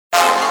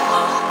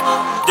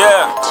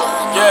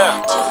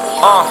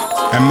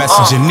And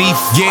Messenger Neef,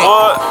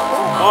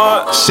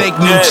 Shake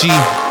Noochi,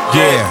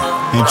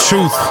 and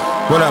Truth.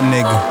 What up,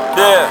 nigga?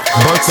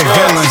 Birth of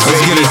Villains, let's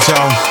get it,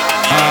 y'all.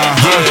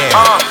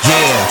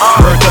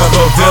 Birth of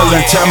a villain,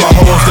 tell my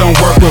hoes don't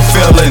work with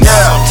feelings.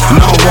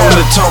 No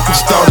wanna talk and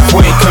start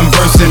quick,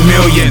 conversing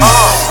millions.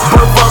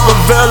 Birth of a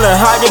villain,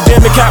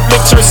 academic, cap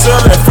picture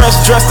ceiling.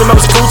 Fresh dressed in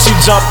those Gucci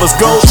jumpers,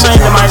 gold chain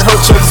that might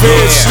hurt your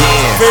vision.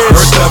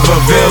 Birth of a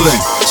villain,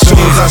 soon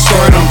as I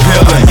start I'm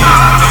peeling.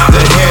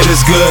 The head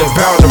is good,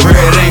 bout the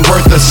bread ain't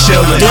worth a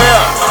shilling.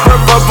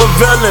 Birth of a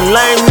villain,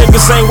 lame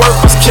niggas ain't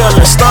worth us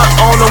killing. Stunt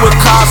on them with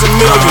cars and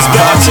millions,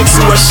 bad chicks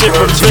who are shit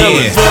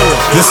revealing.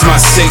 This my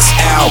 6th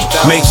album,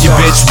 make your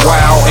bitch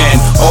wow and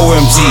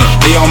OMG.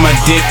 They on my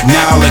dick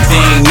now like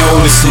they ain't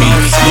notice me.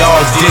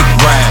 Y'all dick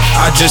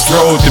rap, I just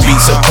rolled the beat.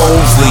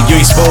 Supposedly you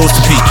ain't supposed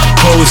to peek.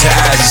 Close your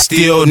eyes, you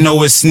still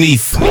know it's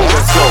Neef.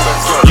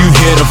 You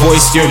hear the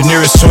voice, your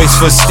nearest choice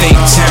for state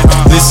champ.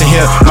 Listen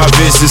here, my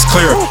business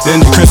clear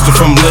than the crystal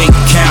from Lake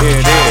Camp.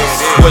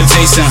 What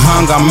Jason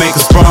hung, I make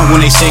a sprung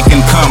when they shake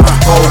and come.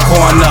 Whole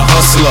corner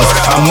hustler,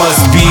 I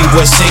must be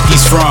where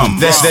Shaky's from.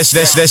 That's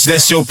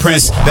your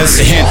prince, that's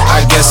a hint,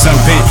 I guess I'm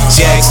bent.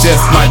 She asked if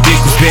my dick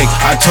was big,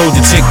 I told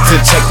the chick to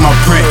check my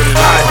print.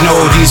 I know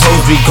these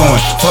hoes be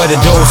going for the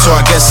dough, so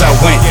I guess I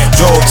went.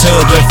 Drove to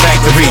the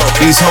factory,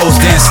 these hoes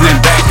dancing in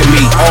back of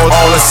me. All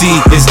I see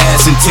is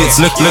ass and tits,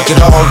 look at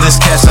all this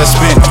cash I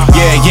spent.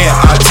 Yeah,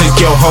 I took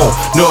your hoe,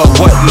 no it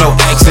wasn't no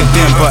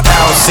accident, but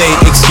I'll say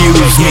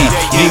excuse me.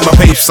 Need my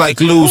papes like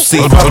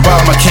Lucy,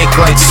 about my cake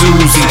like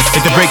Susie.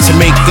 Hit the brakes and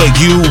make a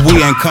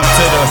U-we and come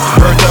to the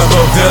birth of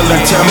a villain.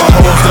 Tell my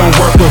hoes don't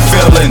work with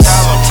feelings.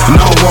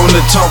 No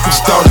wanna talk and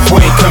start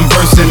quick,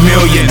 conversing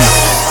millions.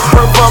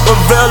 Birth of a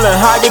villain,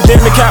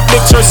 academic, cap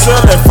picture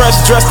ceiling.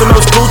 Fresh dressed in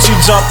those Gucci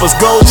jumpers,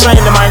 gold chain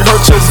that might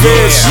hurt your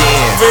vision.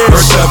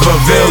 Birth of a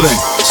villain,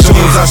 soon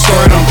as I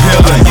start I'm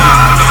peeling.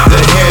 The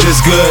head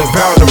is good,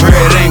 bout the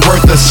bread ain't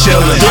worth a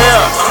shilling.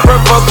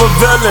 Birth of a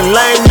villain,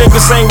 lame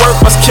niggas ain't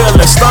worth us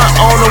killing. Stunt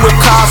on them with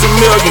cars and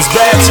millions,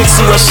 bad chicks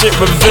who are shit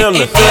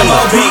revealing.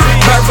 M.O.P.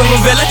 Birth of a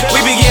villain, we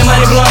be getting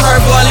money, blowing her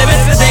for a living.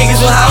 Niggas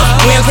with house,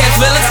 we don't catch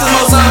feelings, cause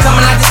most of them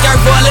coming out the skirt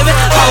for a living.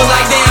 Hoes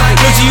like damn,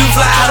 Noochi you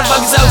fly, how the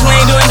fuck yourself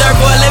clean, doing dirt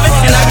for a living.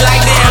 And I be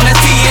like damn,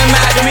 that's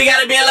TMI, then we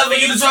gotta be in love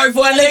with you to twerk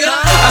for a nigga.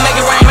 I make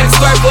it rain, make it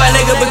squirt for a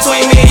nigga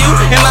between me and you.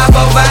 And my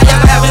 4-5, y'all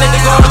can have a nigga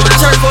going to my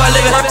church for a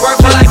living. Work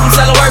for life, I'm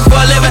selling work for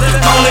a living.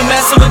 Only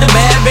messing with the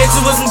bad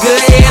bitches with some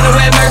good head and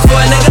wet merch for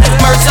a nigga.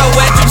 Merch so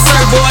wet, you can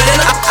surfboard in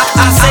it.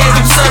 I said you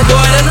can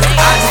surfboard in it.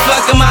 I just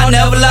fuck them, I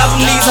never love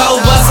them. These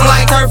hoes bustin'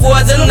 like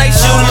turfboards in them. They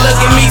shoot and look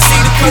at me,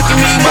 see the crook in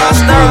me,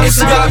 monster.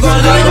 It's a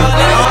gargoyle in it.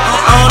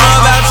 I don't know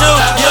about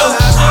you,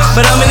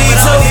 but I'ma need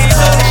two.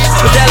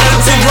 With that little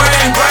 2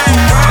 grand,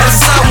 that's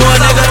a sophomore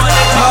nigga.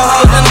 More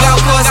hoes than a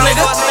golf course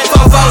nigga.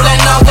 4-4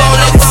 letting off on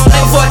niggas.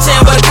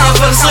 410 but a count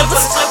for the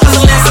slippers.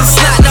 Hustlin' some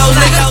snot nose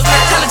nigga.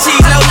 Color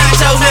cheese, no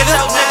nachos nigga.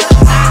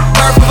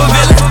 Birth of a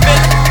villain,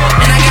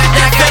 and I got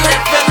that feeling.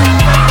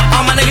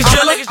 All my niggas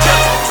drillin'.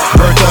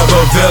 Birth of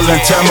a villain,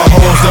 tell my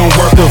hoes don't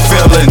work with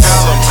feelings.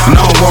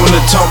 No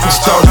wanna talk and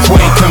start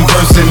quick,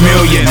 conversing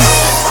millions.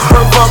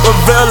 Birth of a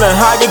villain,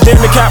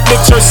 academic, cap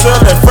picture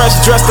ceiling.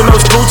 Fresh dressed in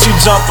those Gucci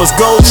jumpers,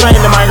 gold chain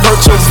that might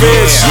hurt your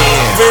vision.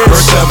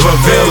 Birth of a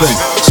villain,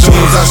 soon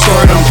as I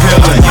start I'm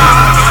peeling.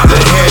 The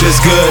head is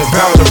good,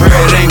 bout the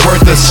bread ain't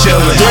worth a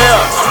shilling.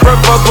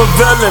 Birth of a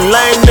villain,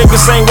 lame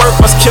niggas ain't worth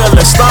us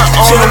killing. Stunt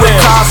on them with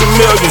cars and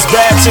millions,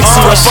 bad chicks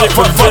who are shit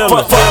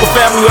revealing. Fuck with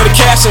family or the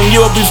cash and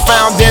you'll be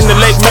found in the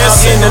Lake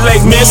Miss. In the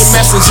Lake Miss,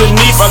 Messenger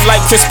Neef, I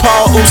like Chris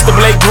Paul, Ooster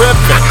Blake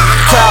Griffin.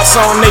 Crowds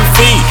on they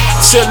feet,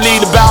 she'll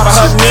lead about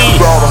her knee.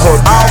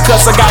 All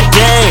cause I got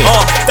game,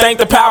 thank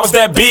the powers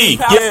that be.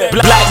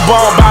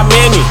 Blackballed by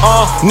many,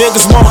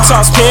 niggas won't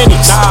toss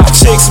pennies.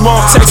 Chicks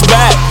won't text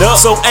back,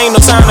 so ain't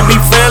no time to be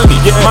friendly.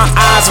 My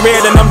eyes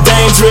red and I'm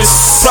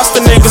dangerous. Plus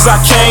the niggas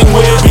I came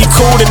with, be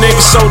cool, the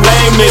niggas show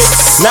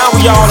lameness. Now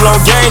we all on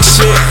gang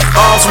shit,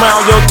 arms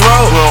round your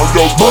throat,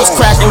 boots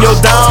cracking your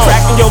dome,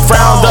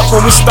 frowned up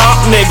when we stomp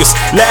niggas,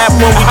 laugh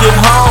when we get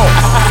home.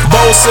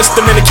 Bowl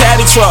system in the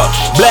caddy truck,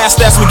 blast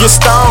as we get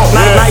stoned.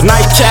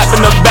 Nightcap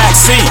in the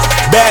backseat,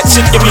 bad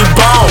chick give me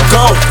bone.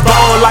 Go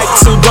bone like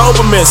 2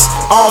 Dobermans,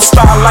 all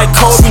star like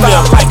Kobe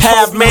them.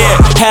 Half man,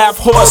 half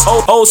horse,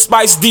 Old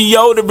Spice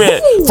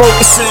deodorant.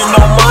 Focusing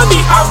on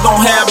money, I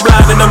gon' have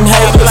blinding them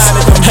haters.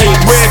 Hey,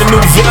 we're the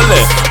new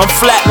villain, I'm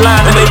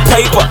flatlining they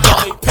paper.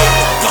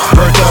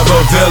 Birth of a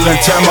villain,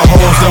 tell my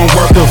hoes don't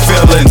work with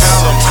feelings.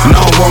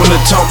 No wanna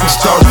talk and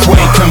start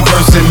quick,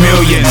 conversing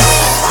millions.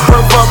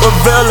 Birth of a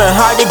villain,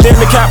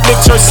 academic, cap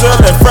picture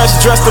ceiling.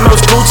 Fresh dressed in those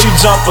Gucci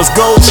jumpers,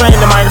 gold chain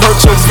that might hurt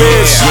your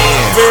vision.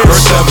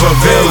 Birth of a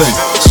villain,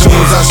 soon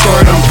as I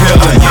start I'm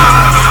peeling.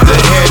 The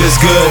head is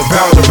good,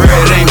 bout the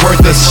bread ain't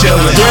worth a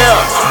shilling.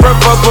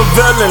 Birth of a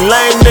villain,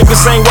 lame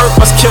niggas ain't worth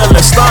us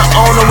killing. Stunt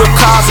on them with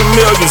cars and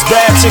millions,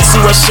 bad chicks who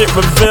are shit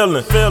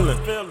revealing.